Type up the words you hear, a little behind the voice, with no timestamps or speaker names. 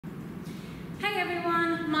Hey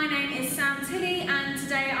everyone, my name is Sam Tilley and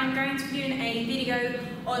today I'm going to be doing a video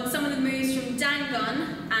on some of the moves from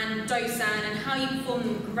Dangun and Dosan and how you perform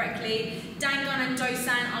them correctly. Dangun and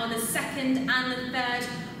Dosan are the second and the third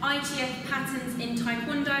ITF patterns in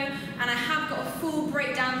Taekwondo, and I have got a full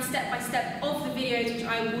breakdown step by step of the videos which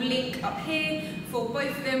I will link up here for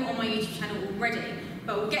both of them on my YouTube channel already.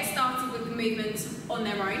 But we'll get started with the movements on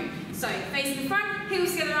their own. So facing the front,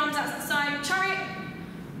 heels together, arms out to the side, chariot,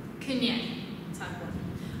 kunye.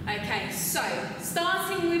 Okay, so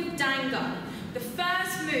starting with Dangun. The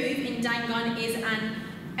first move in Dangun is an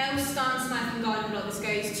L stance knife and guarding block. This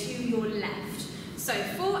goes to your left. So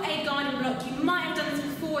for a guarding block, you might have done this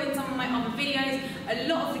before in some of my other videos. A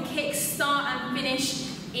lot of the kicks start and finish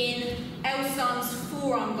in L stance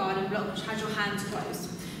forearm guarding block, which has your hands closed.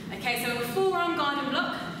 Okay, so a forearm guarding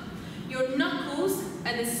block, your knuckles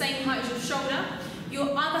are the same height as your shoulder. Your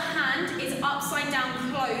other hand is upside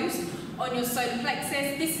down closed on your solar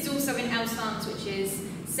plexus. This is also in L stance, which is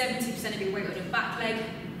 70% of your weight on your back leg,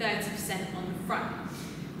 30% on the front.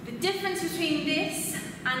 The difference between this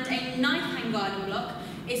and a knife hand guarding block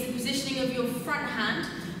is the positioning of your front hand.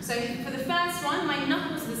 So for the first one, my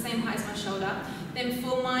knuckles are the same height as my shoulder. Then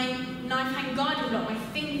for my knife hand guarding block, my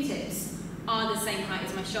fingertips are the same height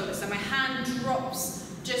as my shoulder. So my hand drops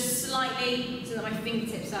just slightly so that my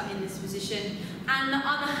fingertips are in this position. And the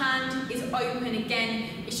other hand is open again.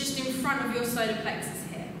 It's just in front of your solar plexus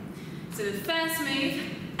here. So the first move,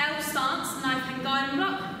 L stance, knife hand guarding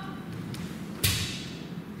block.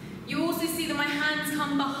 You also see that my hands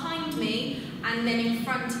come behind me and then in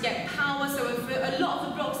front to get power. So for a lot of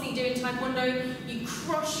the blocks that you do in Taekwondo, you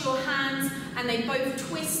cross your hands and they both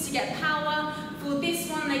twist to get power. For this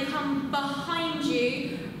one, they come behind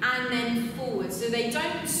you and then forward. So they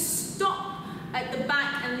don't stop at the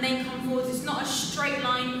back and then come forward. It's not a straight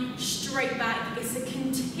line, straight back. It's a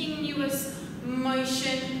continuous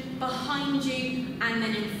motion behind you and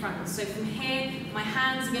then in front. So from here, my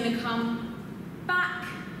hands are going to come back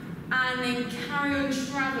and then carry on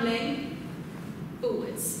traveling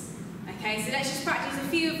forwards. Okay, so let's just practice a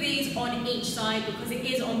few of these on each side because it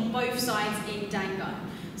is on both sides in Dangun.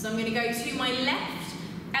 So I'm going to go to my left,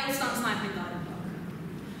 L stance knife hand guarding block.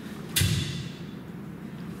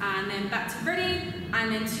 And then back to ready,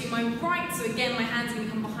 and then to my right. So again, my hands are going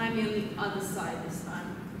to come behind me on the other side this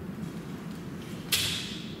time.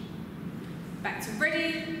 Back to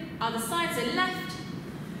ready, other side, so left.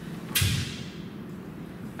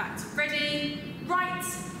 Back to ready, right.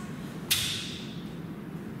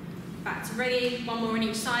 Back to ready, one more on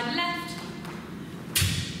each side, left.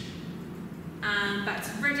 And back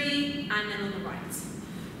to ready, and then on the right.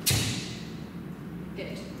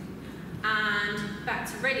 Good. And back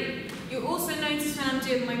to ready. You'll also notice when I'm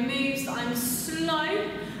doing my moves that I'm slow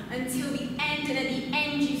until the end, and at the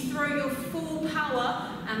end you throw your full power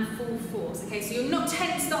and full force. Okay, so you're not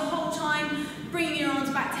tense the whole time, bringing your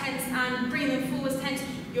arms back tense and bringing them forwards tense.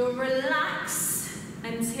 You'll relax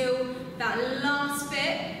until that last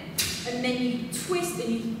bit, and then you twist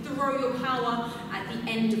and you throw your power at the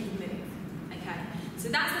end of the move. Okay, so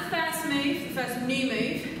that's the first move, the first new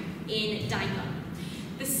move in Dangun.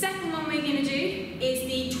 The second one we're going to do is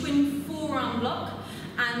the twin forearm block,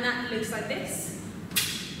 and that looks like this.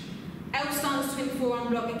 L stance twin forearm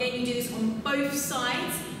block. Again, you do this on both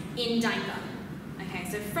sides in Dangun. Okay,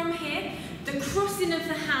 so from here, the crossing of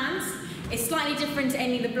the hands is slightly different to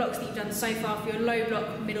any of the blocks that you've done so far for your low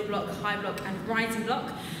block, middle block, high block, and rising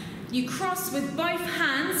block. You cross with both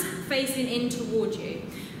hands facing in toward you.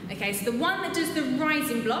 Okay, so the one that does the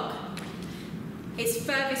rising block is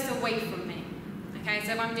furthest away from me. Okay,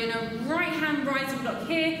 so if I'm doing a right hand rising block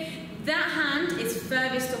here, that hand is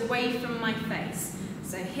furthest away from my face.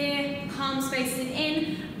 So here, palms facing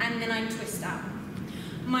in, and then I twist out.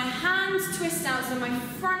 My hands twist out, so my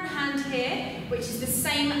front hand here, which is the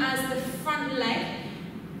same as the front leg,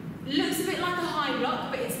 looks a bit like a high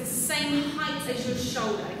block, but it's the same height as your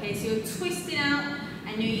shoulder. Okay, so you're twisting out,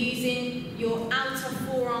 and you're using your outer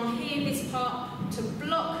forearm here, this part, to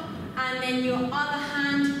block, and then your other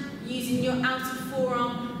hand using your outer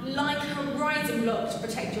forearm like a rising block to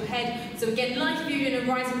protect your head. So again, like if you're doing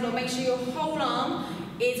a rising block, make sure your whole arm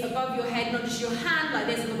is above your head, not just your hand like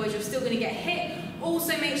this, otherwise you're still going to get hit.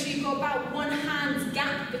 Also make sure you've got about one hand's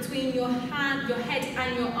gap between your head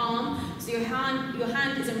and your arm, so your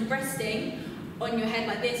hand isn't resting on your head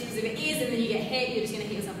like this, because if it is and then you get hit, you're just going to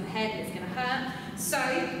hit yourself in the head and it's going to hurt. So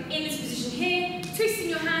in this position here, twisting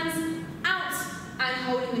your hands out and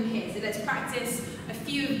holding them here. So let's practice a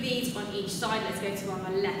few of these on each side. Let's go to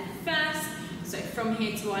our left first. So from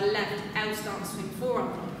here to our left, L stance twin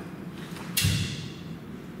forearm block.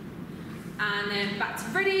 And then back to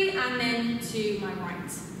ready, and then to my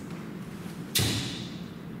right.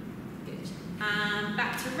 Good. And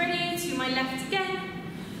back to ready, to my left again.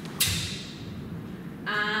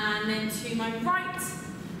 And then to my right.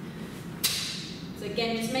 So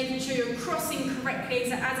again, just making sure you're crossing correctly.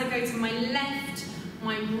 So as I go to my left,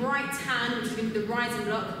 my right hand, which is going to be the rising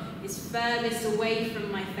block, is furthest away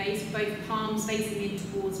from my face, both palms facing in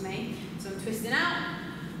towards me. So I'm twisting out.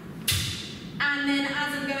 And then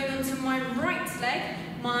as I'm going onto my right leg,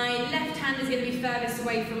 my left hand is going to be furthest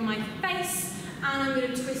away from my face, and I'm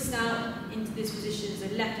going to twist out into this position. So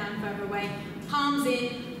left hand further away, palms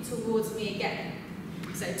in towards me again.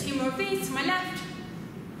 So 2 more of these to my left,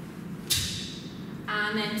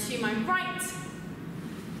 and then to my right.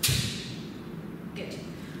 Good.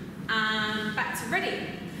 And back to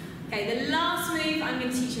ready. Okay, the last move I'm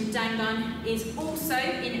going to teach in Dangan is also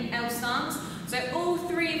in L stance. So all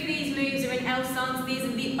 3 of these moves are in L stance. These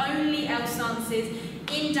are the only L stances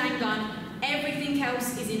in Dangan. Everything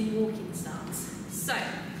else is in walking stance. So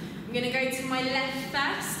I'm going to go to my left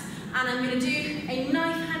first, and I'm going to do a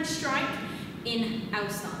knife hand strike in L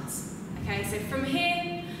stance. Okay, so from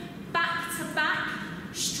here, back to back,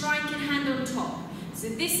 striking hand on top. So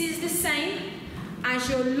this is the same as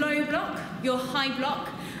your low block, your high block,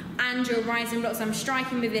 and your rising block. So I'm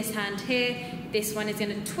striking with this hand here. This one is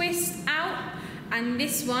going to twist out, and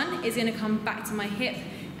this one is going to come back to my hip,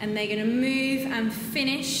 and they're going to move and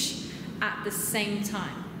finish at the same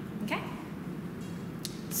time. Okay?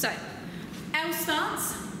 So, L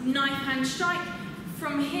stance, knife hand strike.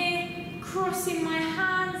 From here, crossing my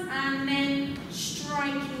hands and then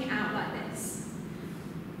striking out like this.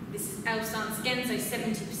 This is L stance again, so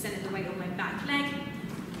 70% of the weight on my back leg.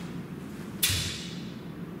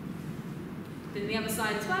 Then the other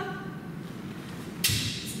side as well.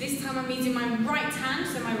 So this time I'm using my right hand,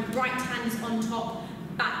 so my right hand is on top,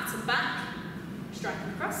 back to back, striking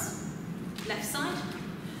across, left side,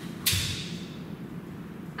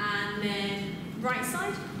 and then right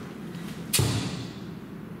side.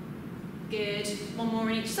 Good, 1 more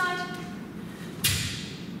on each side.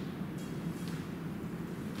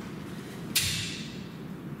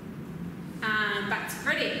 And back to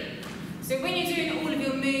ready. So when you're doing all of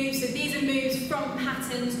your moves, so these are moves from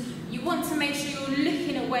patterns, you want to make sure you're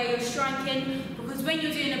looking at where you're striking, because when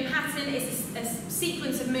you're doing a pattern, it's a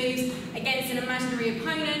sequence of moves against an imaginary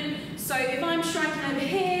opponent. So if I'm striking over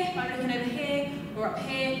here, if I'm looking over here or up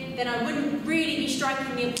here, then I wouldn't really be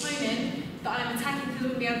striking the opponent that I'm attacking because I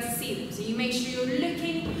wouldn't be able to see them. So you make sure you're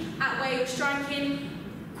looking at where you're striking.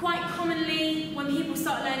 Quite commonly, when people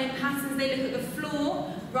start learning patterns, they look at the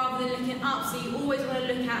floor rather than looking up, so you always want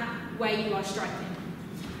to look at where you are striking.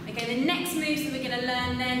 Okay, the next moves that we're going to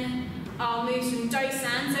learn then are moves from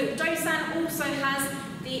Dosan. So Dosan also has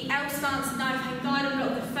the L stance knife hand guide on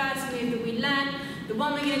block, the first move that we learned. The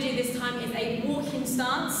one we're going to do this time is a walking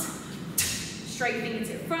stance, straight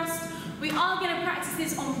fingertip thrust. We are going to practice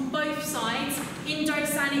this on both sides. In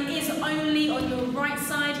Dosan, it is only on your right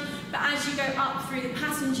side, but as you go up through the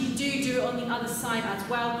patterns, you do it on the other side as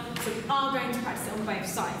well. So we are going to practice it on both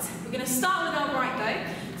sides. We're going to start with our right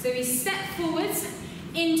though. So we step forwards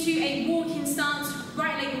into a walking stance,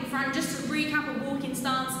 right leg in front. Just to recap a walking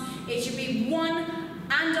stance, it should be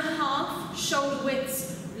 1.5 shoulder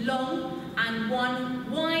widths long and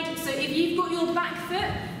 1 wide. So if you've got your back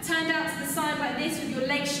foot turned out to the side like this with your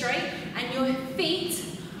legs straight and your feet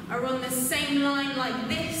are on the same line like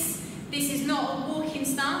this, this is not a walking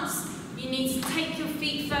stance. You need to take your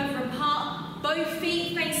feet further apart, both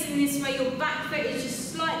feet facing this way. Your back foot is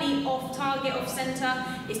just slightly off target, off center.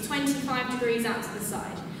 It's 25 degrees out to the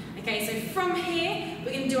side. Okay, so from here,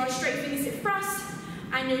 we're going to do our straight fingertip thrust,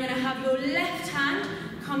 and you're going to have your left hand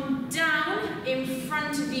come down in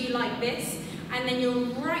front of you like this, and then your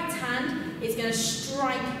right hand is going to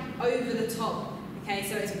strike over the top. Okay,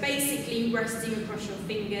 so it's basically resting across your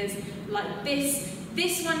fingers like this.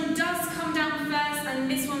 This one does come down first and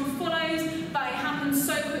this one follows, but it happens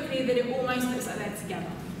so quickly that it almost looks like they're together.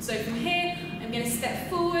 So from here, I'm going to step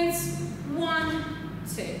forwards, 1,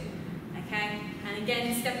 2. Okay, and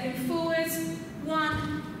again, stepping forwards,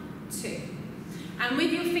 1, 2. And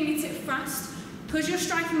with your fingertip thrust, because you're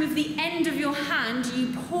striking with the end of your hand,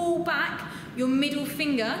 you pull back your middle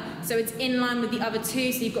finger so it's in line with the other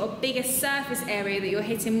two, so you've got a bigger surface area that you're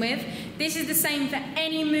hitting with. This is the same for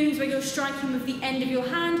any moves where you're striking with the end of your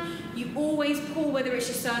hand. You always pull, whether it's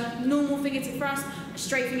just a normal fingertip thrust, a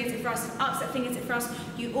straight fingertip thrust, an upset fingertip thrust,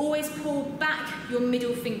 you always pull back your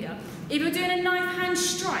middle finger. If you're doing a knife hand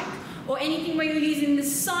strike or anything where you're using the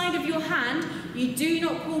side of your hand, you do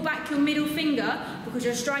not pull back your middle finger because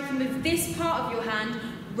you're striking with this part of your hand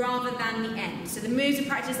rather than the end. So the moves we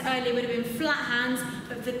practiced earlier would have been flat hands,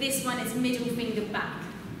 but for this one it's middle finger back.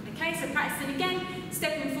 Okay, so practicing again,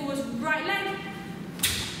 stepping forward, right leg,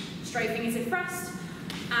 straight fingertip thrust,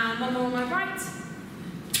 and one more on my right.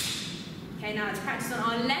 Okay, now let's practice on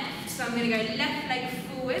our left. So I'm going to go left leg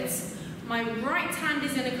forwards, my right hand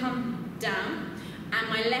is going to come down, and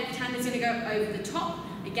my left hand is going to go over the top.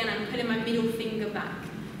 Again, I'm pulling my middle finger back.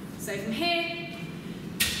 So from here,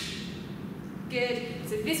 good.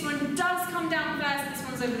 So this one does come down first, this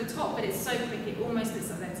one's over the top, but it's so quick it almost looks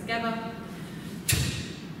like they're together.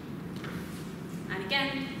 And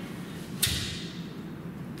again.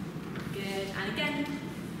 Good, and again.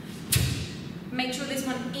 Make sure this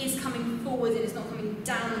one is coming forward and it's not coming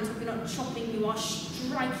down on top, you're not chopping, you are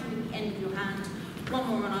striking with the end of your hand. One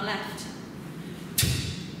more on our left.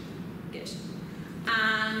 Good.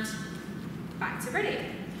 And back to ready.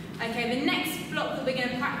 Okay, the next block that we're going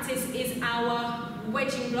to practice is our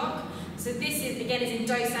wedging block. So this is, again, is in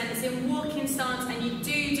Dosan, it's in walking stance, and you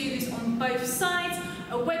do this on both sides.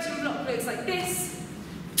 A wedging block looks like this,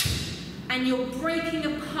 and you're breaking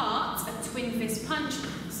apart a twin fist punch.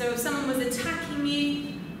 So if someone was attacking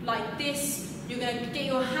you like this, you're going to get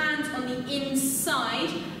your hand on the inside,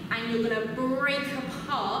 and you're going to break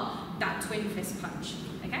apart that twin fist punch,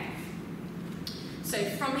 okay? So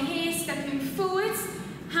from here, stepping forwards,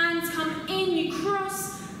 hands come in, you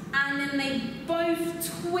cross, and then they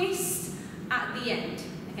both twist at the end.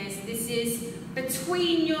 Okay, so this is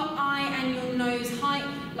between your eye and your nose height,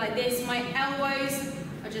 like this. My elbows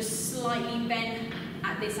are just slightly bent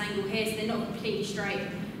at this angle here, so they're not completely straight,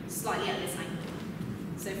 slightly at this angle.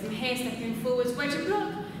 So from here, stepping forwards, wedge and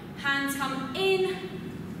block, hands come in,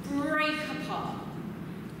 break apart.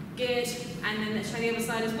 Good, and then let's try the other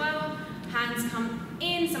side as well. Hands come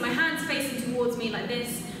in, so my hands facing towards me like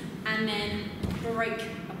this, and then break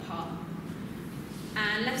apart.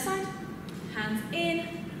 And left side, hands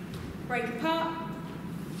in, break apart.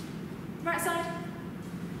 Right side.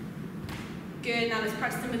 Good, now let's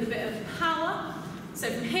practice them with a bit of power. So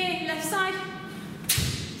from here, left side,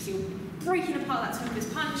 so you're breaking apart that twin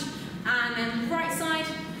fist punch, and then right side.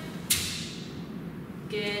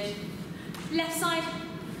 Good. Left side.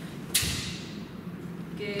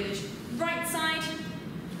 Good. Right side.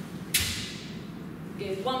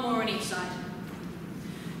 Good. One more on each side.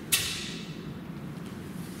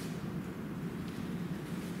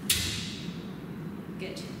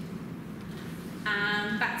 Good.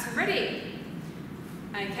 And back to ready.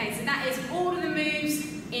 Okay, so that is all of the moves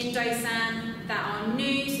in Dosan that are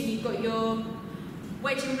new. So you've got your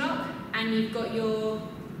wedging block, and you've got your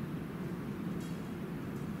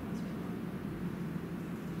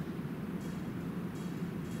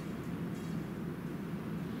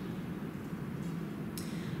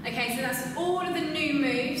okay, so that's all of the new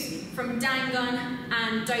moves from Dangun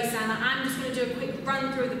and Dosan. I'm just going to do a quick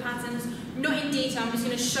run through of the patterns, not in detail, I'm just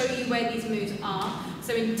going to show you where these moves are.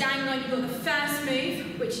 So in Dangun, you've got the first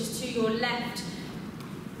move, which is to your left.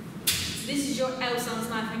 So this is your L-stance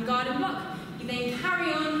knife and garden block. You then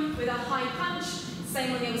carry on with a high punch,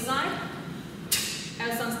 same on the other side.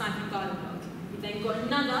 L-stance knife and garden block. You've then got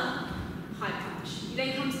another high punch. You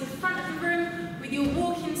then come to the front of the room with your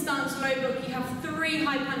walking stance low block. You have 3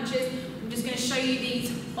 high punches. I'm just going to show you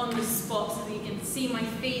these on the spot so that you can see my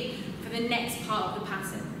feet for the next part of the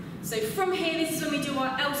pattern. So from here, this is when we do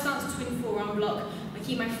our L stance twin forearm block. I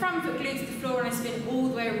keep my front foot glued to the floor and I spin all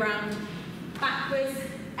the way around. Backwards,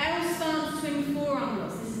 L stance twin forearm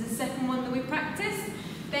blocks. This is the second one that we practiced.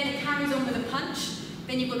 Then it carries on with a punch.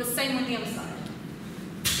 Then you've got the same on the other side.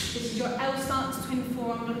 This is your L stance twin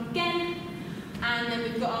forearm block again. And then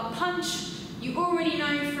we've got our punch. You already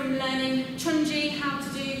know from learning Chunji how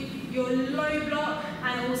to do your low block,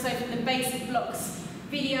 and also from the basic blocks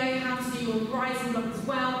video how to do your rising block as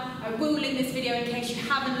well. I will link this video in case you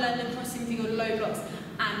haven't learned the crossing for your low blocks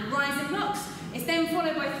and rising blocks. It's then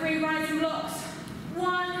followed by 3 rising blocks.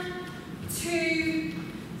 1, 2,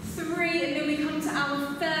 3, and then we come to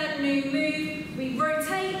our third new move. We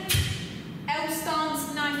rotate, L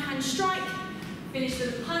stance, knife hand strike, finish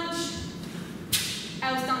with a punch,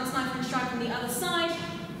 L stance, knife hand strike on the other side,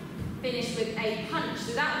 finish with a punch.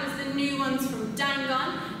 So that was the new ones from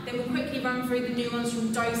Dangun. Then we'll quickly run through the new ones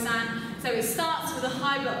from Dosan. So it starts with a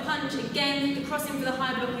high block punch. Again, the crossing for the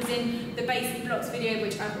high block is in the basic blocks video,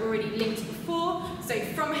 which I've already linked before. So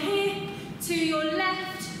from here to your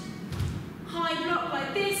left, high block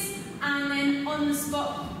like this, and then on the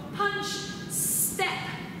spot punch, step,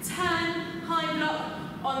 turn, high block,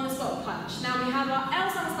 on the spot punch. Now we have our L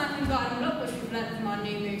stance knife and garden block, which we've learned from our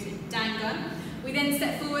new moves in Dangun. We then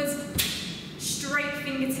step forwards, straight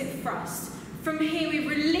fingertip thrust. From here we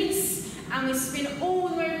release and we spin all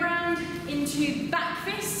the way around into back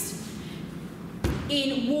fist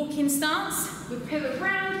in walking stance. We pivot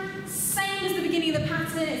round, same as the beginning of the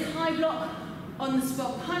pattern, it's high block, on the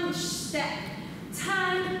spot punch, step,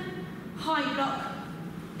 turn, high block,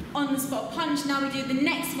 on the spot punch. Now we do the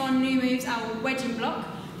next one, new moves, our wedging block.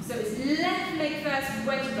 So it's left leg first,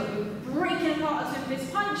 wedge block. We're breaking apart as with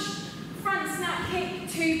this punch, front snap kick,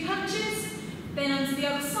 2 punches, then onto the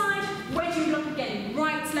other side, wedging block again,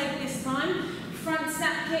 right leg this time, front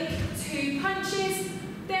snap kick, 2 punches,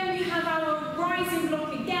 then we have our rising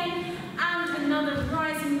block again, and another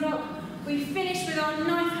rising block. We finish with our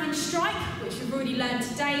knife hand strike, which we've already learned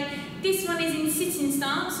today. This one is in sitting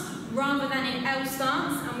stance, rather than in L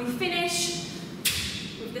stance, and we finish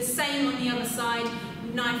with the same on the other side,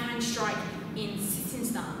 knife hand strike in sitting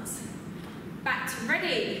stance. Back to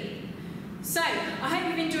ready. So, I hope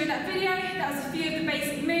you've enjoyed that video. That was a few of the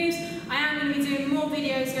basic moves. I am going to be doing more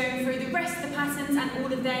videos going through the rest of the patterns and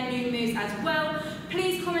all of their new moves as well.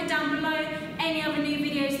 Please comment down below any other new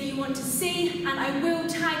videos that you want to see, and I will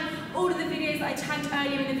tag all of the videos that I tagged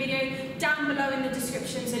earlier in the video down below in the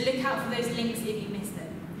description, so look out for those links if you missed them.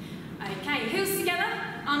 Okay, heels together,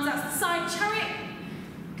 arms out to the side, chariot,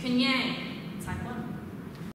 kunyang, Taekwondo.